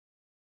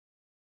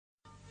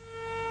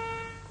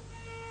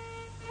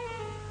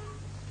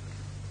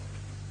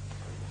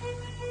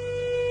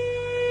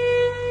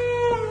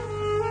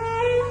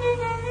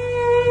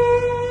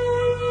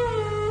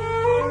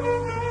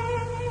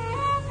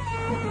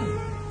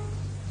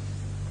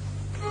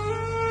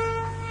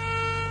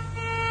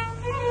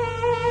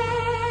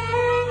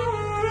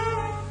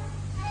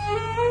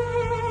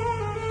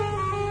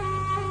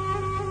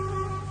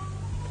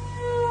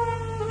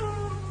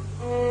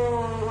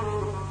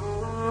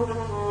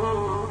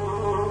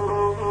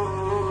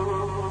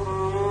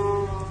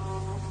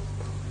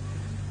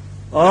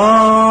أوف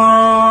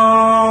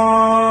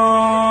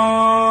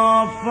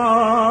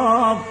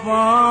أوف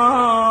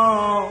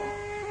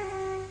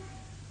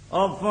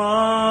أوف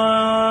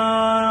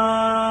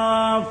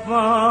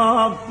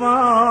أوف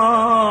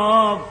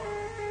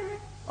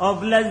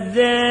أوف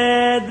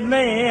للزيد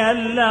بي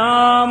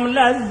اللوم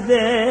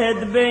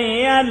للزيد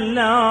بي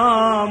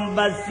اللوم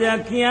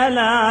بسك يا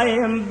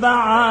لايم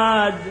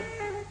بعد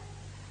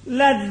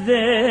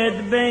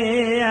للزيد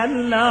بي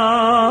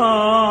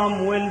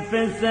اللوم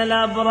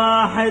والفسل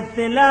براحت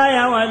لا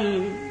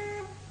يول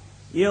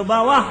يبا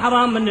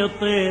واحرمني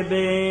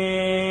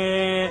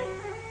طيبي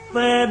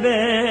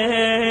طيبي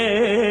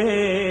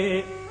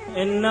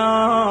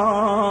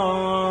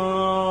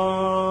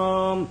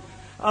النوم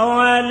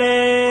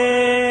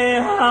أولي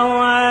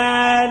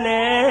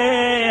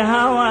أولي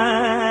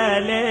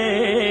أولي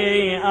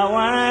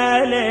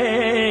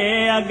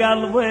أولي يا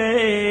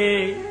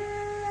قلبي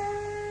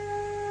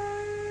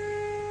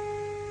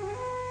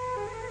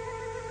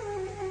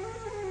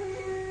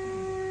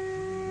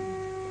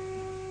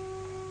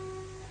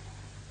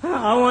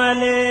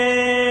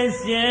أولي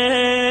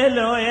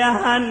شيلوا يا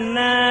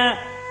هنا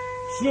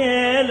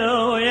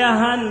شيلوا يا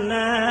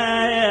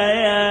هنا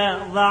يا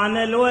ضعن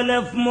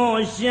الولف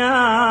مو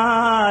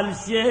شال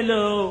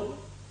شيلوا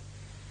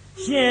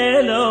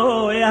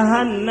شيلوا يا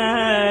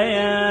هنا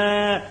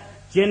يا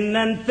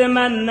كنا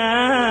نتمنى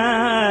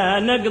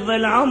نقضي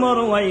العمر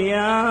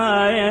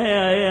وياه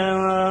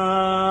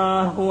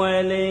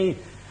ولي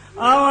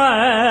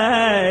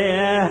أويل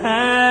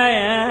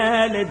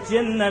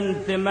كنا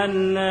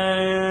نتمنى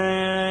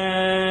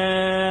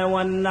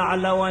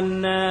والنعل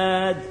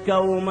والناد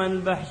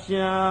كوما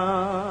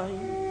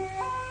بحشاي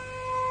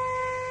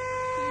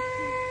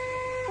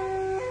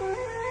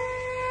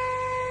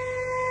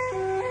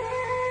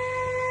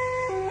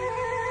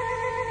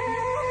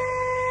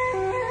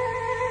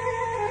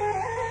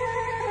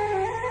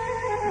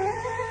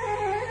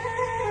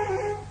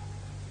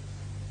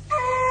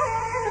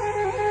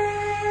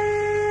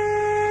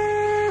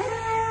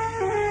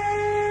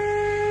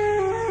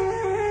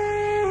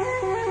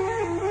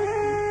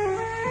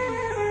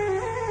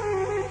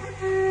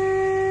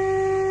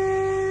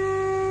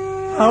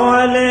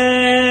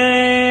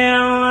أولي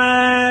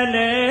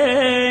أولي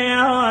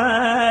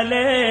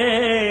أولي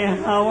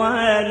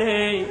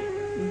أولي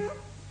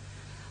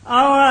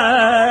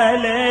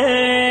أولي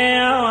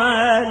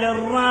أولي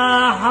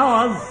الراحة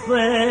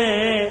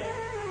والصيف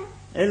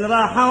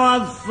الراحة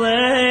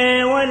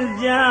والصيف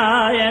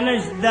والجاية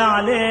نشد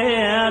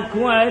عليك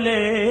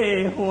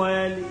ولي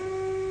ولي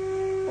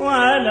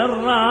ولا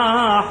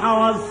الراحة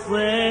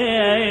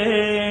والصيف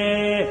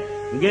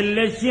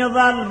قلش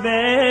يظل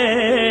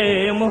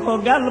بي مو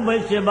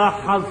قلبي شبح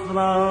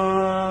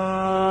حصرات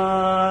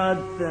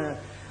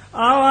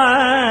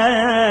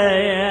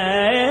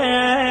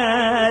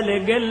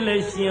أويلي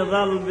قلش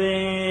يظل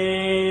بي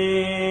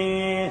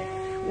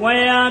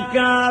وياك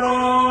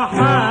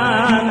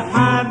أروحن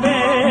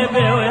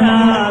حبيبي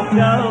وياك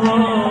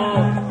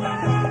أروح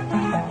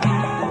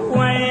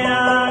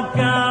وياك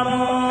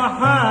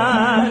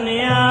أروحن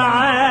يا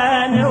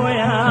عيني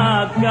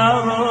وياك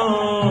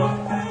أروح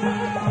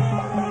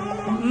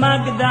ما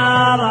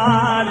اقدر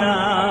على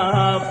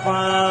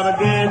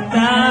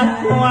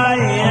فرقتك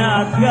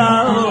وياك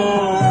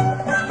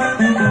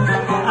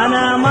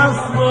انا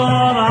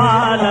مصبور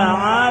على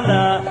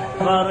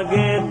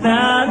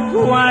فرقتك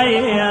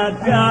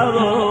وياك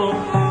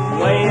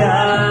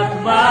وياك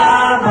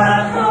بابا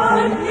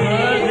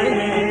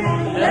خذني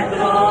لا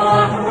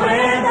تروح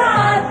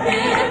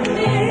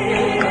وتعذبني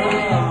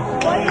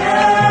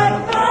وياك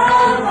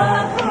بابا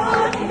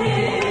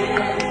خذني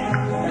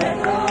لا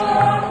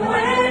تروح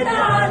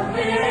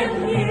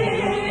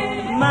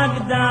ما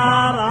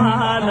اقدر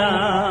على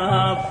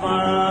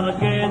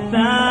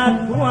فرقتك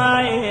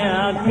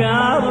وياك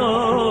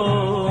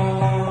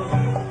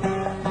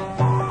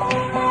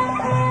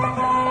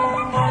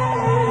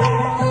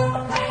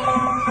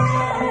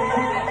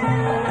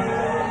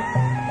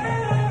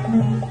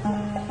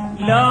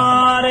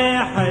لو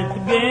رحت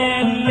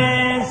قل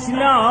لي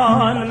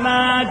شلون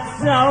ما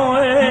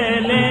تسوي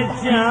لي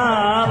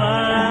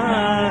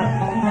جاره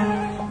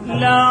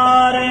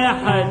لو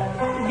رحت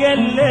قل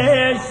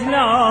لي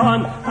شلون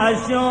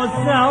اشو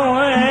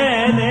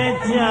سوي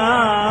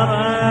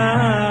جاره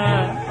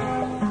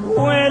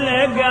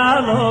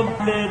والقلب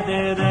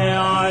تدري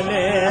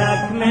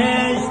عليك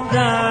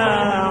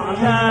مشتاق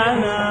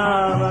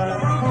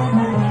لناره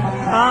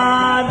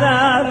هذا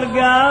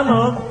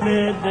القلب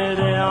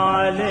تدري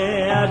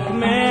عليك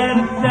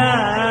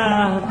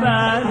مرتاح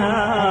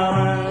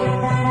بناره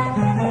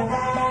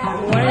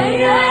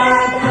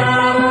وياك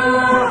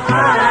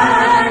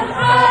أروحن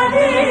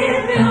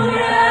حبيبي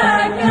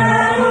وياك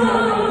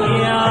أروح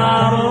يا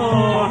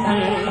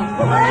روحي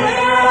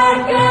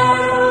وياك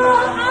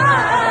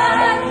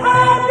أروحن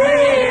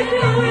حبيبي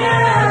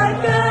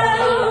وياك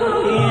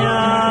أروح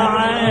يا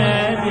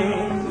عيني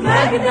ما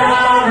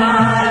اقدر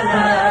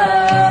على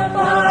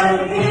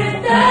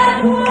فرقتك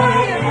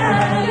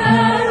وياك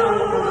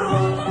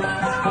أروح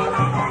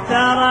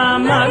ترى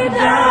ما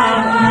اقدر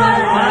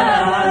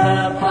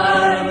على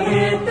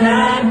فرقتك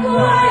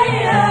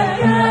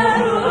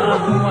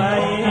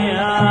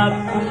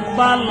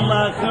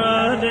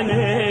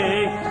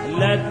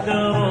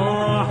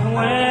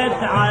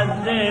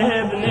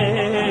تعذبني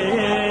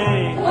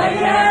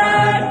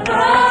وياك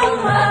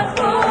الله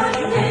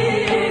خذني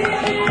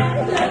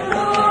لا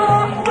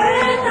تروح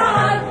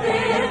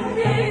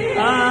وتعذبني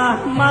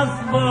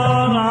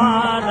مصبور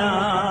على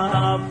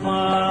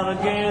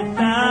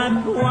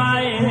فرقتك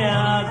وياك